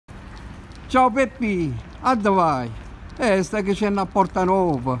Ciao Peppi, a dove vai? Sta che c'è una porta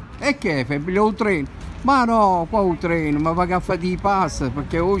nuova. E che fai? Piglio il treno? Ma no, qua il treno, ma va a fare di passa,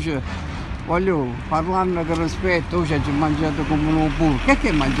 perché oggi, voglio, parlando con rispetto, oggi ci mangiato come un burro.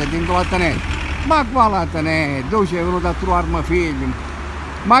 Che mangiate in l'ateneo? Ma qua l'ateneo, dove c'è venuto a trovarmi figlio?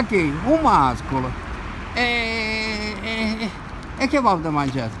 Ma che? Un mascolo. E che volta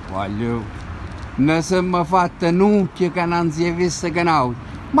mangiate? Voglio, ne siamo fatte nucchie che non si è vista che nauta.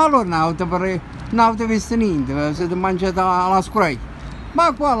 Ma allora non avete visto niente, siete mangiati alla scraglia.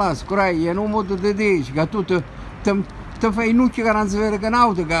 Ma qua la scraglia non modo di dire che tu ti fai nucchie che non si vede che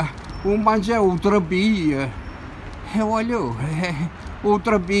nauta, che un mangiare un trabia. E voglio, un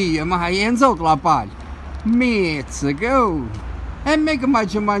trabia, ma è in sotto la paglia. Mezzo, go! E me che mi ha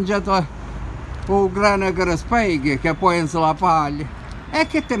mangiato un grano che speghe che poi in la paglia. E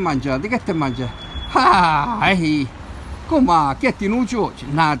che ti mangiate? Che ti mangiate? Come? Che ti non c'ho?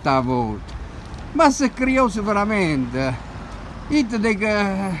 Nata volta. Ma se curioso veramente. Io ti dico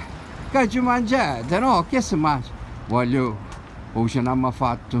che ci mangiate, no? Che si mangia? Voglio, oggi abbiamo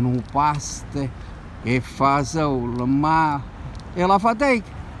fatto un pasta e fagioli, ma... E la fatica?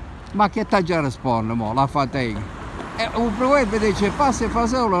 Ma che ti già risponde, mo? La fatica? E un proverbio dice, pasta e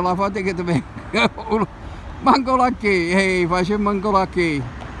fagioli, la fatica ti venga. Manco la che, facciamo manco la che.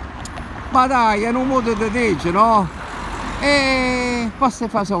 Ma dai, è un modo di dire, no? E pasta e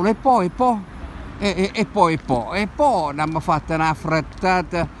fagioli, e poi abbiamo fatto una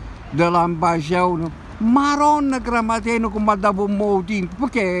frittata dell'ambascione. Maronna gramateno come dopo un po' di tempo,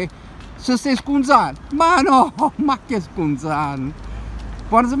 perché se stai sconzando? Ma no, ma che sconzando?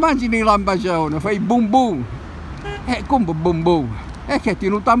 Quando si mangi l'ambascione fai boom boom. Come boom boom? E che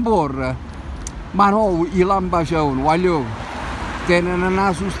tieni un tamburo? Ma no, l'ambascione, voglio, tiene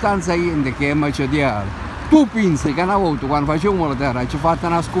una sostanza niente che è micidiale. Tu pensi che una volta quando facevamo la terra ci fatto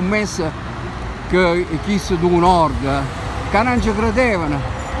una scommessa che chi si do nord che non ci credevano,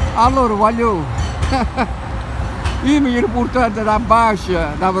 allora voglio io mi ero portato da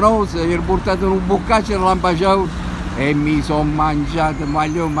Bascia, da Venosino, mi ero portato un boccaccio dell'ambascione e mi sono mangiato,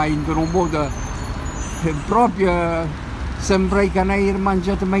 voglio, ma in un modo proprio sembra che non ero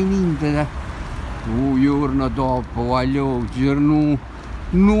mangiato mai niente. Un giorno dopo, voglio, c'era un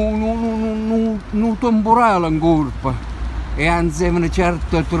temporale in corpo e anzi una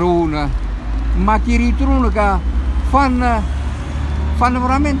certa truna, ma che ritrone che fanno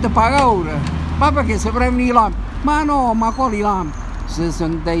veramente paura. Ma perché si prendono i lampi? Ma no, ma quali lampi? Se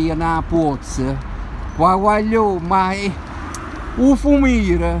sentiva una pozza, qua voglio, ma un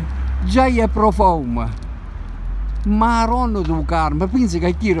fumire già è profumo. Ma non tu carne, pensi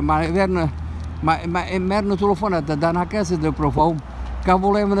che chi mi hanno telefonato da una casa di profumo che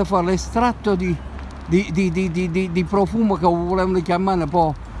volevano fare l'estratto di profumo che volevano chiamare un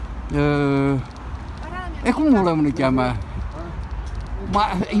po'. E come volevano chiamare? Ma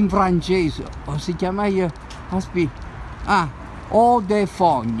in francese si chiamava eau de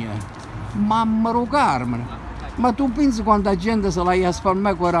fogne. Mamma Carmine, ma tu pensi quanta gente se la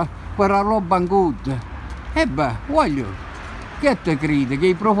spalmare quella roba ancora? E beh, voglio, che te credi che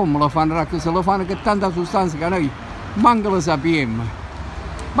i profumi lo fanno, che se lo fanno che tanta sostanza che noi manco lo sappiamo.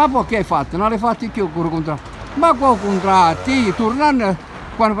 Ma poi che hai fatto? Non l'hai fatto più con il contratto? Ma qual contratto? Io tornando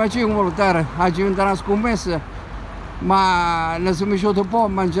quando facevo un volontario a diventare una scommessa, ma ne siamo riusciti un po' a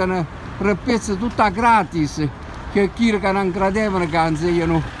mangiare pezzi tutta gratis, che chi che non credevano che anzi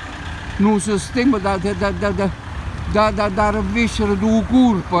un sistema da rovesciare due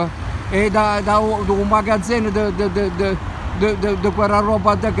corpo e da un magazzino di quella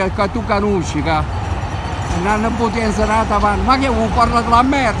roba che tu conosci, che non potevi inserire avanti. Ma che vuoi parlare della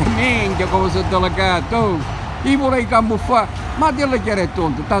merda? Minchia come sei delicato, oh. Io vorrei camuffare, ma dillo che era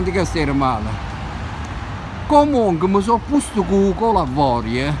tonto, tanto che stai male. Comunque mi sono posto con il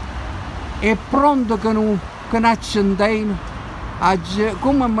colavorio e pronto che non accendendo,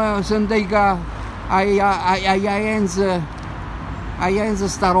 come mi senti che hai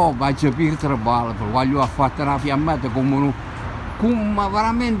sta roba a capire il voglio fare una fiammata come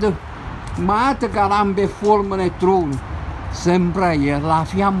veramente, ma che lampe e fulmine e trono, sembra la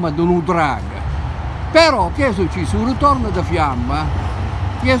fiamma di un drago. Però che è successo? Un ritorno di fiamma,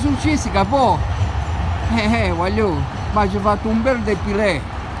 che è successo che poi, voglio, ma ci ho fatto un bel depilé,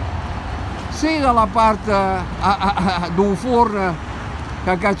 sia dalla parte del forno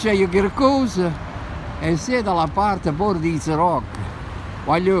che c'è qualcosa, e sia dalla parte poi di Rock.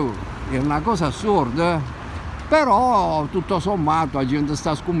 Voglio, è una cosa assurda, però tutto sommato la gente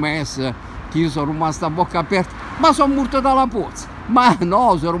sta scommessa, che io sono rimasto a bocca aperta, ma sono morto dalla pozza. Ma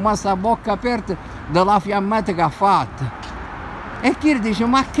no, sono rimasto a bocca aperta dalla fiammata che ha fatto. E chi dice,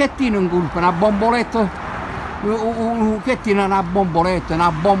 ma che tiene in colpa? Una bomboletta, che tiene una bomboletta,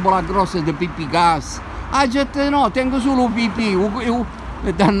 una bombola grossa di pipì gas? Ah, gente no, tengo solo pipì,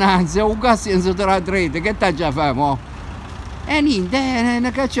 dannanza, un gas senza trete, che t'ha già fatto? E niente,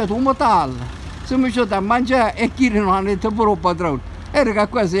 ne cacciato un metallo. Siamo stati a mangiare e chi non ha detto pure il padrone. Era che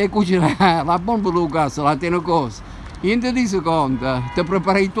qua si cucina la bombola del gas, la tiene cosa. In 10 secondi ti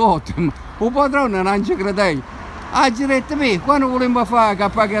prepari tutto, ma il padrone non ci crede. Ha detto me, quando volevo fare che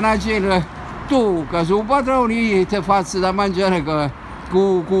paghi una cena, tu, che sei un padrone, ti faccio da mangiare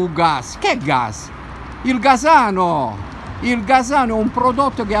con il gas. Che gas? Il gasano! Il gasano è un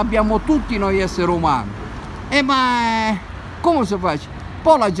prodotto che abbiamo tutti noi esseri umani. Ma come si fa?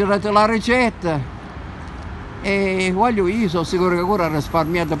 Poi l'ha girata la ricetta. E voglio io, sono sicuro che ora ha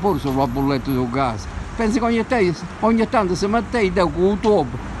risparmiato pure sulla bolletta del gas. Penso che ogni tanto si mette con il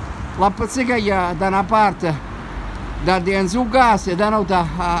tubo, la pizzica da una parte, da dentro il gas e da un'altra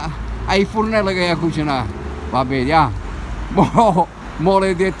ai fornelli che ha cucinato. Va bene, mo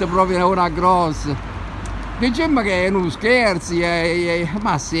l'hai detto proprio una grossa. Diciamo che è uno scherzo,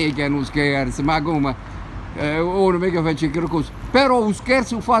 ma sì che è uno scherzo, ma come? Uno mica faccio qualcosa. Però un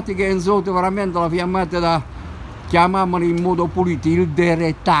scherzo il fatto che in sotto veramente la fiammata da, chiamiamolo in modo pulito, il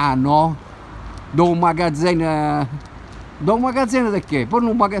deretano, da un magazzino di che? Per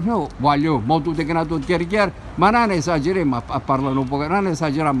un magazzino, no, voglio, ma tutte che nato chiaro, ma non esageriamo a parlare un po', non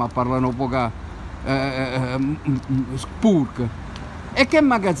esageriamo a parlare un po' spurca. E che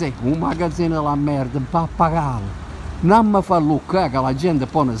magazzino? Un magazzino della merda, un pappagallo. Non mi fa luccare che la gente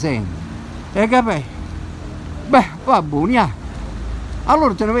poi ne sente. E capì? Beh, va buono,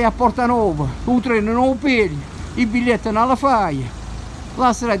 Allora te ne vai a Porta Nuova, il treno non lo pigli, i biglietti non la fai,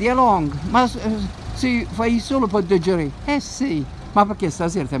 la strada è lunga, ma si fai solo per digerire. Sì, ma perché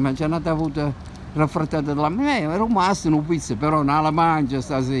stasera ti hai già avuto raffreddata della me? Ero rimasto una pizza, però non la mangia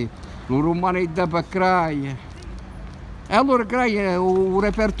stasera, lo rumanetta per craie. E allora craie un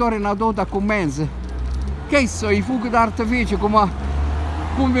repertorio nato a commensa. Che so, i fuochi d'artificio come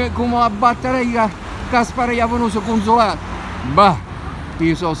la batteria che spara venuto consolato. Bah,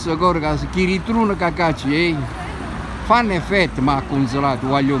 io sono sicuro che chi ritruna che cacci, fanno effetto, ma ha consolato,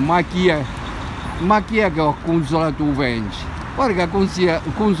 voglio, ma chi è che ha consolato il Venci? Guarda che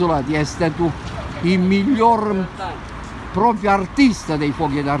consolato è stato il miglior proprio artista dei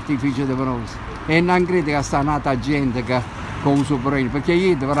fuochi d'artificio di Venosino. E non credo che sta nata gente che usa per perché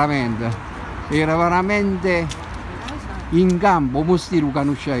ieri era veramente in campo, un stile che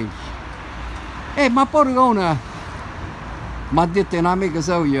non c'è. Ma poi una mi ha detto un'amica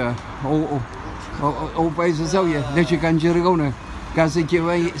sua, o paese sua, dice che un gergone che si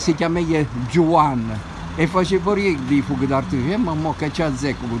chiama Giovanna e faceva pure dei fuochi d'artificio. Ma che c'è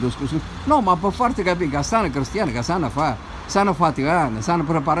zecco con scusa? No, ma per farti capire che stanno cristiani che sanno faticare, sanno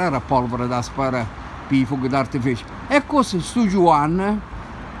preparare la polvere da sparare per i fuochi d'artificio. E così sto Giovanna,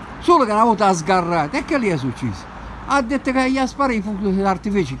 solo che una volta ha sgarrato, e che gli è successo? Ha detto che gli ha sparato i fuochi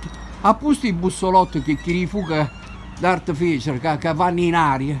d'artificio, ha posto i bussolotti che i fuochi d'artificio che vanno in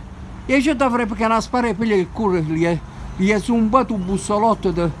aria. E io dovrei perché non sparare per il culo, gli è zumbato un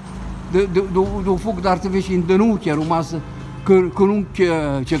bussolotto di fuoco d'artificio in denuncia, rimasto con un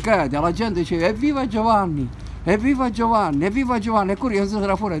ceccato. La gente diceva, evviva Giovanni! Evviva Giovanni, evviva Giovanni! E curioso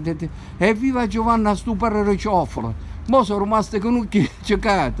era fuori e detto, evviva Giovanni a stupare le ciofole! Ma sono rimaste con un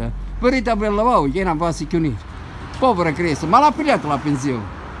ceccato. Verite per la voi, che non va a sicurire. Povera Cristo, ma l'ha pigliata la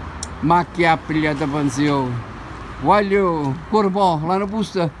pensione? Ma che ha pigliato la pensione? Voglio, corpo, l'hanno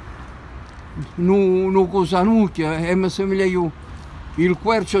posta una cosa nucchia e mi somiglia io il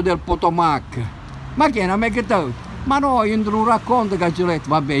quercio del Potomac. Ma che non è che tu? Ma no, entro un racconto che ci ho letto,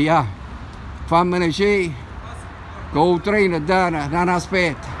 vabbè, fammene c'è, con il treno non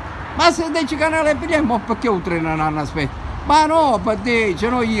aspetta. Ma se dici che non le pigliamo, perché il treno non aspetta? Ma no, per dice,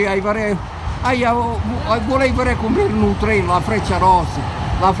 noi volevo comprare un treno, la freccia rossa,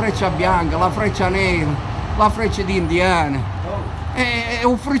 la freccia bianca, la freccia nera, la freccia di indiana. E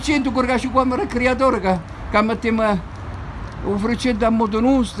un freccetto che ci come il creatore che mettiamo un freccetto a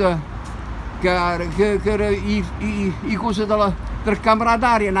motonusta che i cose del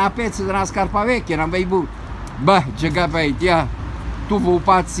cameraдаrio, una pezza di una scarpa vecchia, non vai più. Beh, già capiti, tu vuoi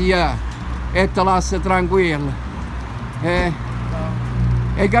pazzia e te lasci tranquillo.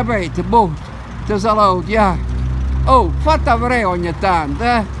 E capite, boh, ti saluti, Oh, fatta avere ogni tanto,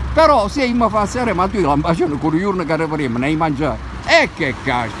 Però se io mi faccio ma tu la baciano con gli urni che arriveremo, ne hai mangiato. E che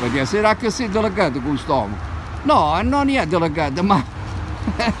caspita, sarà che sei delegato con quest'uomo? No, non è delegato, ma...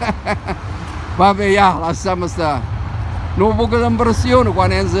 Vabbè, lasciamo stare. Non ho poco d'impressione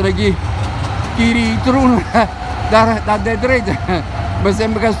quando entra chi ritruna da detrito mi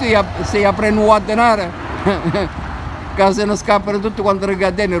sembra che stia a prendere un denaro che se ne scappano tutti quanti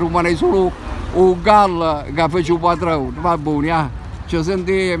rigatene rimane solo un gallo che faccio il padrone. Va bene, ci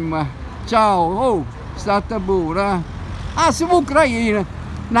sentiamo, ciao, oh, state buone. Ah, siamo ucraini,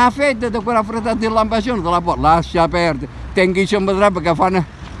 una fetta di quella frittata dell'ambascione te la porto, lascia perdere, tengo ci potrebbe che fanno,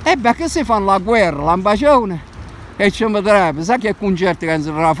 beh che si fanno la guerra, l'ambascione, e ci potrebbe, sai che concerti che si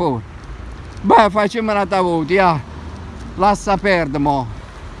farà fuori? Beh, facciamo una volta, lascia perdere, mo.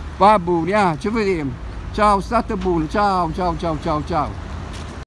 Va bene, ci vediamo. Ciao, state buoni, ciao, ciao, ciao, ciao, ciao.